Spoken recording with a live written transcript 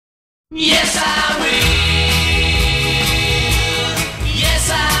Yes, I will. Yes,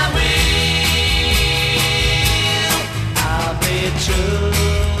 I will. I'll be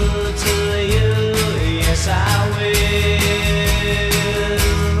true to you. Yes, I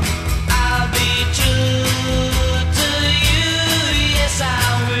will. I'll be true to you. Yes, I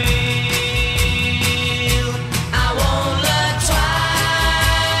will. I won't look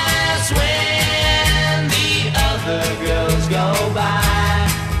twice when the other girls go by.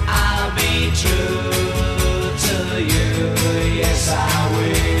 True to you, yes I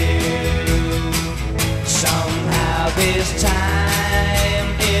will. Somehow this time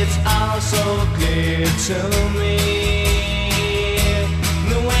it's also clear to me.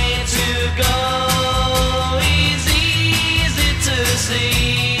 The way to go is easy to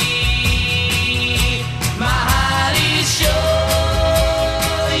see. My heart is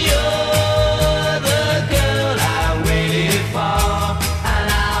sure you're the girl I waited for.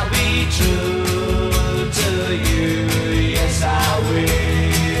 True to you, yes I will.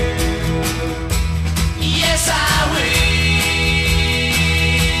 Yes I will.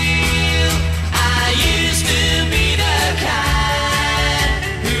 I used to be the kind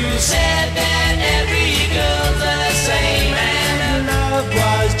who said that every girl's the same, and love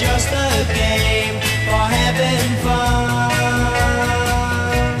was just a game for having fun.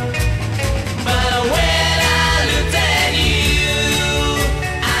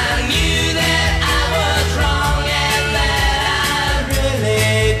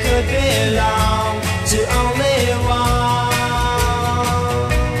 Belong to only one.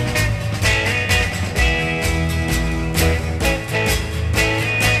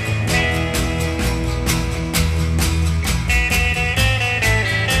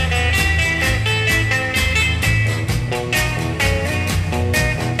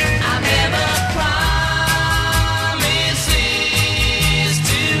 I never promised this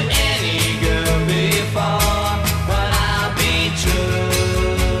to any girl before, but I'll be true.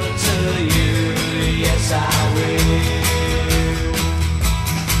 Yes, I will.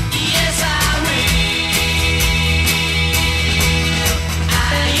 Yes, I will. I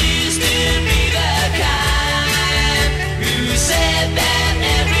used to be the kind who said that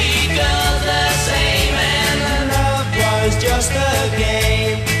every girl's the same, and love was just a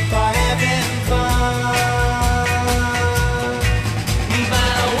game for having fun.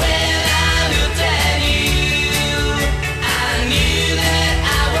 But when I looked at you, I knew that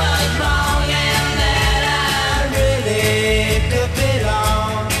I was wrong.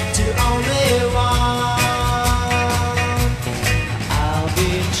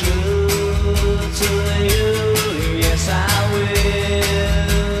 True